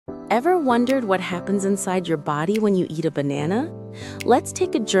Ever wondered what happens inside your body when you eat a banana? Let's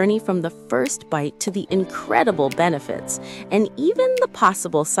take a journey from the first bite to the incredible benefits and even the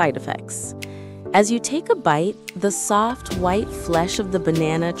possible side effects. As you take a bite, the soft, white flesh of the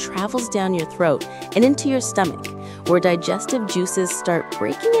banana travels down your throat and into your stomach, where digestive juices start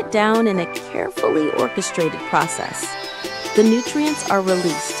breaking it down in a carefully orchestrated process. The nutrients are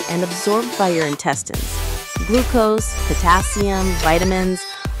released and absorbed by your intestines. Glucose, potassium, vitamins,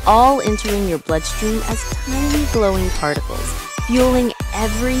 all entering your bloodstream as tiny glowing particles, fueling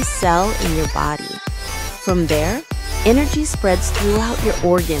every cell in your body. From there, energy spreads throughout your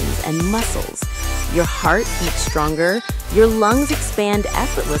organs and muscles. Your heart beats stronger, your lungs expand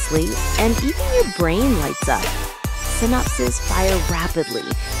effortlessly, and even your brain lights up. Synapses fire rapidly,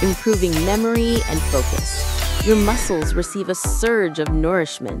 improving memory and focus. Your muscles receive a surge of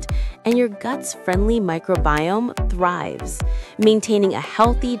nourishment, and your gut's friendly microbiome thrives, maintaining a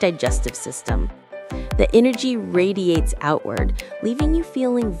healthy digestive system. The energy radiates outward, leaving you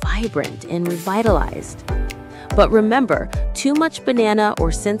feeling vibrant and revitalized. But remember, too much banana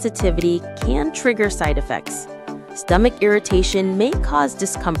or sensitivity can trigger side effects. Stomach irritation may cause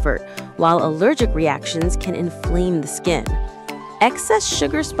discomfort, while allergic reactions can inflame the skin. Excess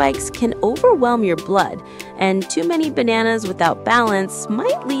sugar spikes can overwhelm your blood, and too many bananas without balance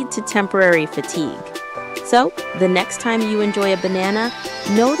might lead to temporary fatigue. So, the next time you enjoy a banana,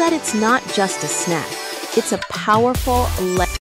 know that it's not just a snack. It's a powerful